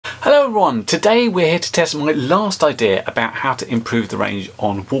Hello everyone, today we're here to test my last idea about how to improve the range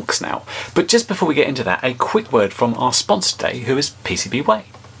on Walksnail. But just before we get into that, a quick word from our sponsor today, who is PCBWay.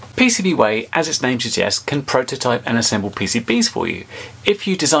 PCBWay, as its name suggests, can prototype and assemble PCBs for you. If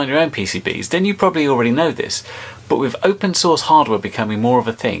you design your own PCBs, then you probably already know this, but with open source hardware becoming more of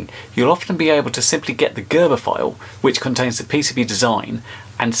a thing, you'll often be able to simply get the Gerber file, which contains the PCB design,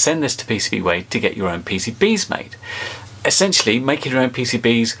 and send this to PCBWay to get your own PCBs made. Essentially making your own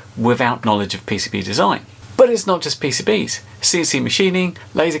PCBs without knowledge of PCB design. But it's not just PCBs. CNC machining,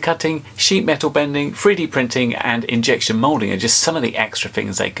 laser cutting, sheet metal bending, 3D printing and injection molding are just some of the extra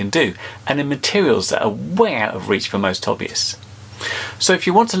things they can do, and in materials that are way out of reach for most hobbyists. So if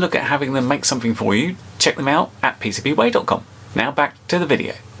you want to look at having them make something for you, check them out at PCBWay.com. Now back to the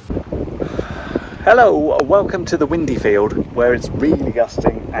video. Hello, welcome to the windy field where it's really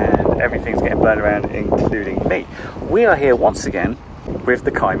gusting and everything's getting blown around, including me. We are here once again with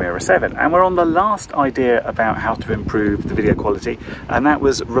the Chimera 7 and we're on the last idea about how to improve the video quality, and that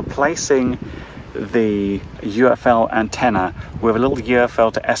was replacing the UFL antenna with a little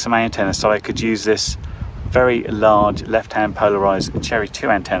UFL to SMA antenna so I could use this very large left-hand polarized Cherry 2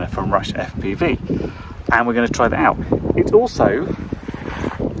 antenna from Rush FPV, and we're going to try that out. It's also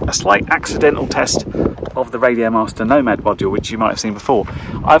a slight accidental test of the Radio Master Nomad module, which you might have seen before.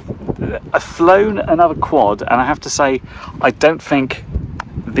 I've flown another quad, and I have to say I don't think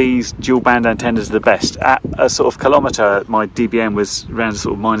these dual band antennas are the best. At a sort of kilometre my dBm was around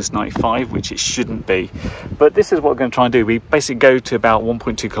sort of -95, which it shouldn't be, but this is what we're going to try and do. We basically go to about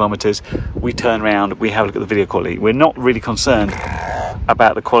 1.2 kilometres, we turn around, we have a look at the video quality. We're not really concerned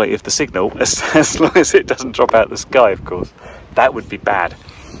about the quality of the signal as long as it doesn't drop out of the sky, of course. That would be bad.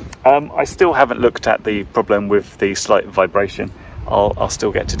 I still haven't looked at the problem with the slight vibration. I'll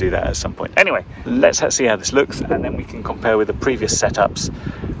still get to do that at some point. Anyway, let's see how this looks, and then we can compare with the previous setups,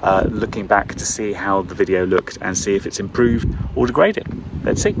 looking back to see how the video looked and see if it's improved or degraded.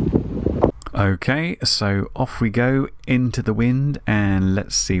 Let's see. Okay, so off we go into the wind and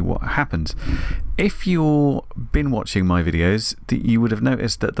let's see what happens. If you've been watching my videos, you would have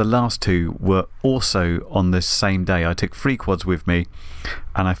noticed that the last two were also on the same day. I took 3 quads with me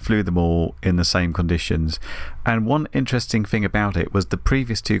and I flew them all in the same conditions. And one interesting thing about it was the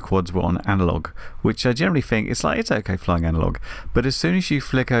previous 2 quads were on analog, which I generally think it's okay flying analog, but as soon as you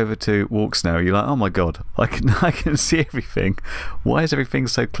flick over to Walksnail, you're like, oh my god, I can see everything. Why is everything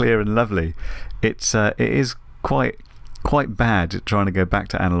so clear and lovely? It is quite bad trying to go back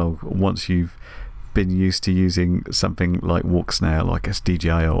to analog once you've been used to using something like Walksnail, like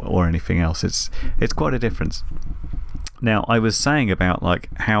SDJI or anything else. It's quite a difference. Now, I was saying about like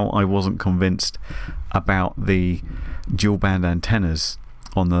how I wasn't convinced about the dual band antennas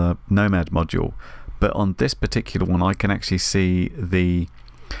on the Nomad module, but on this particular one I can actually see the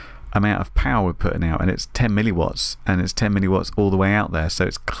amount of power we're putting out, and it's 10 milliwatts, and it's 10 milliwatts all the way out there, so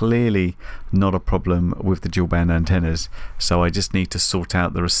it's clearly not a problem with the dual band antennas. So I just need to sort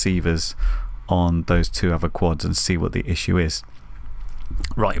out the receivers on those 2 other quads and see what the issue is.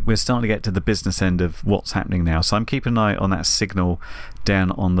 Right, we're starting to get to the business end of what's happening now. So I'm keeping an eye on that signal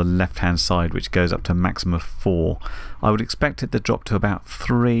down on the left hand side, which goes up to a maximum of 4. I would expect it to drop to about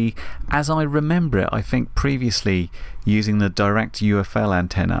 3. As I remember it, I think previously using the direct UFL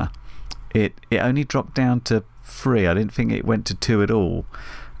antenna, it only dropped down to 3. I didn't think it went to 2 at all.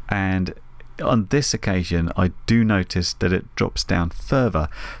 And on this occasion I do notice that it drops down further.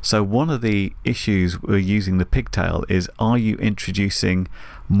 So one of the issues with using the pigtail is, are you introducing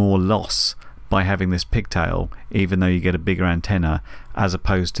more loss by having this pigtail even though you get a bigger antenna, as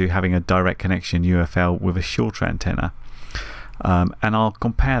opposed to having a direct connection UFL with a shorter antenna? And I'll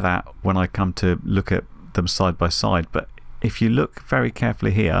compare that when I come to look at them side by side. But if you look very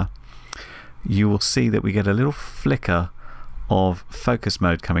carefully here, you will see that we get a little flicker of focus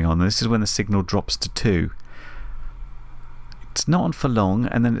mode coming on. This is when the signal drops to 2. It's not on for long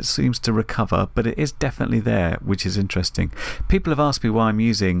and then it seems to recover, but it is definitely there, which is interesting. People have asked me why I'm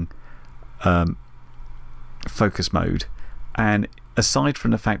using focus mode, and aside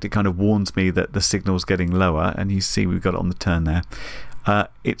from the fact it kind of warns me that the signal's getting lower, and you see we've got it on the turn there,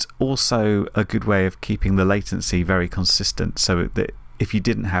 it's also a good way of keeping the latency very consistent, so that if you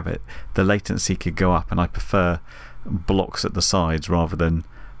didn't have it, the latency could go up, and I prefer blocks at the sides rather than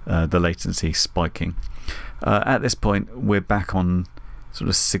the latency spiking. At this point we're back on sort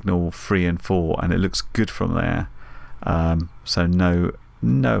of signal 3 and 4 and it looks good from there, so no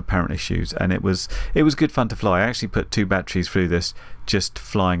apparent issues, and it was good fun to fly. I actually put 2 batteries through this just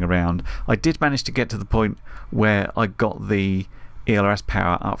flying around. I did manage to get to the point where I got the ELRS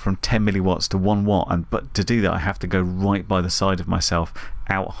power up from 10 milliwatts to 1 watt, but to do that I have to go right by the side of myself,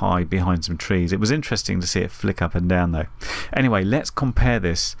 out high behind some trees. It was interesting to see it flick up and down though. Anyway, let's compare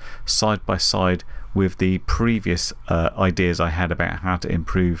this side by side with the previous ideas I had about how to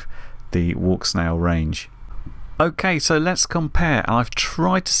improve the Walksnail range. Okay, so let's compare. I've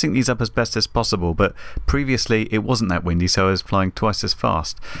tried to sync these up as best as possible, but previously it wasn't that windy, so I was flying twice as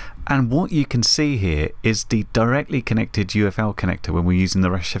fast. And what you can see here is the directly connected UFL connector, when we're using the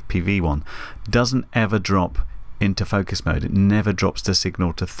Rush FPV one, doesn't ever drop into focus mode. It never drops the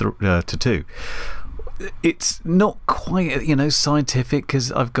signal to 2. It's not quite, you know, scientific,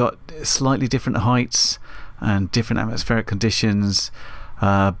 because I've got slightly different heights and different atmospheric conditions.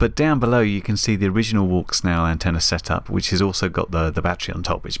 But down below you can see the original Walksnail antenna setup, which has also got the battery on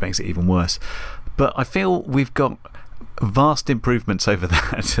top, which makes it even worse. But I feel we've got vast improvements over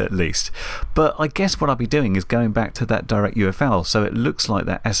that at least. But I guess what I'll be doing is going back to that direct UFL. So it looks like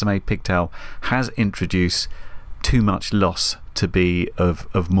that SMA pigtail has introduced too much loss to be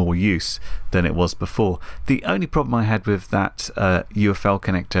of more use than it was before. The only problem I had with that UFL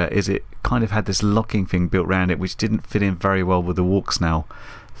connector is it kind of had this locking thing built around it, which didn't fit in very well with the Walksnail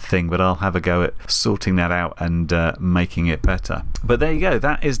thing, but I'll have a go at sorting that out and making it better. But there you go,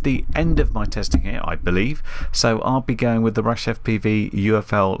 that is the end of my testing here, I believe. So I'll be going with the Rush FPV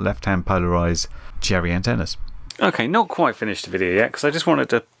UFL left-hand polarized Cherry antennas. Okay, not quite finished the video yet, because I just wanted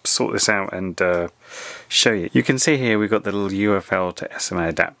to sort this out and show you. You can see here we've got the little UFL to SMA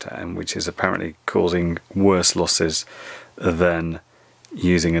adapter, and which is apparently causing worse losses than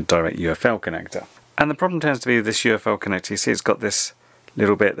using a direct UFL connector. And the problem tends to be with this UFL connector. You see it's got this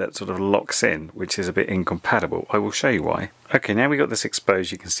little bit that sort of locks in, which is a bit incompatible. I will show you why. Okay, now we've got this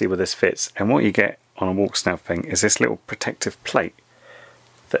exposed, you can see where this fits, and what you get on a Walksnail thing is this little protective plate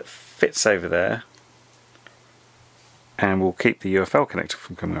that fits over there and will keep the UFL connector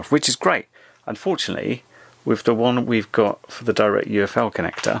from coming off, which is great. Unfortunately, with the one we've got for the direct UFL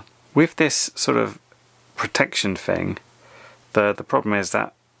connector, with this sort of protection thing, the problem is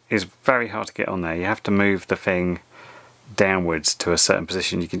that is very hard to get on there. You have to move the thing downwards to a certain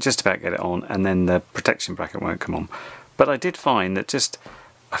position. You can just about get it on, and then the protection bracket won't come on. But I did find that just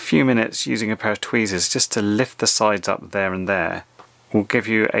a few minutes using a pair of tweezers just to lift the sides up there and there will give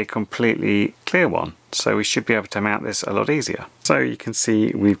you a completely clear one. So we should be able to mount this a lot easier. So you can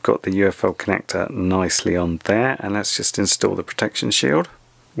see we've got the UFL connector nicely on there, and let's just install the protection shield,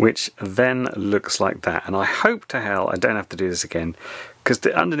 which then looks like that. And I hope to hell I don't have to do this again, because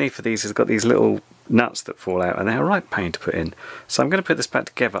the underneath of these has got these little nuts that fall out, and they're a right pain to put in. So I'm going to put this back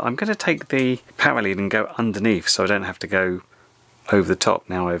together. I'm going to take the power lead and go underneath, so I don't have to go over the top.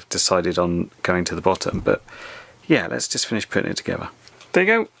 Now I've decided on going to the bottom, but yeah, let's just finish putting it together. There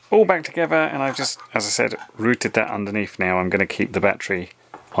you go, all back together, and I've just, as I said, routed that underneath now. I'm going to keep the battery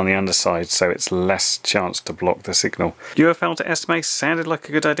on the underside so it's less chance to block the signal. UFL to SMA sounded like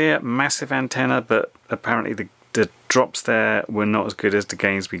a good idea, massive antenna, but apparently the drops there were not as good as the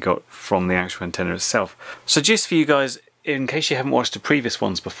gains we got from the actual antenna itself. So just for you guys, in case you haven't watched the previous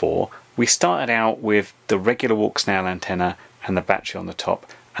ones before, we started out with the regular Walksnail antenna and the battery on the top,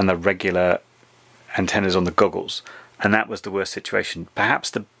 and the regular antennas on the goggles. And that was the worst situation. Perhaps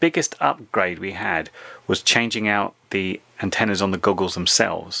the biggest upgrade we had was changing out the antennas on the goggles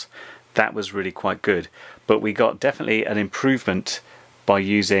themselves. That was really quite good. But we got definitely an improvement by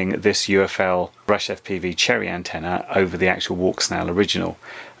using this UFL Rush FPV Cherry antenna over the actual Walksnail original.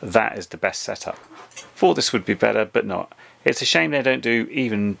 That is the best setup. Thought this would be better, but not. It's a shame they don't do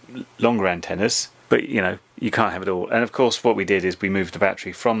even longer antennas, but you know, you can't have it all. And of course what we did is we moved the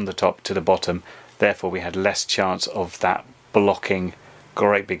battery from the top to the bottom. Therefore we had less chance of that blocking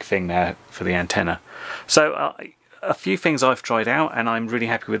great big thing there for the antenna. So a few things I've tried out, and I'm really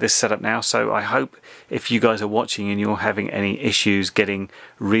happy with this setup now. So I hope if you guys are watching and you're having any issues getting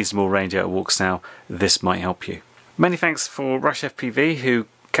reasonable range out of Walksnail, this might help you. Many thanks for Rush FPV, who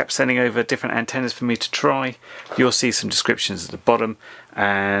kept sending over different antennas for me to try. You'll see some descriptions at the bottom,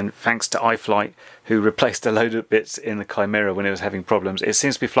 and thanks to iFlight, who replaced a load of bits in the Chimera when it was having problems. It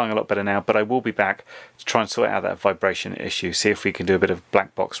seems to be flying a lot better now, but I will be back to try and sort out that vibration issue, see if we can do a bit of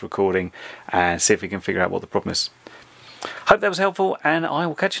black box recording and see if we can figure out what the problem is. Hope that was helpful, and I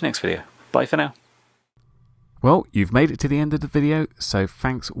will catch you next video. Bye for now. Well, you've made it to the end of the video, so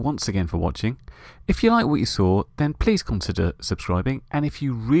thanks once again for watching. If you like what you saw, then please consider subscribing, and if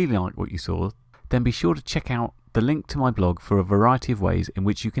you really like what you saw, then be sure to check out the link to my blog for a variety of ways in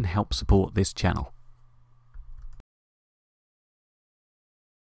which you can help support this channel.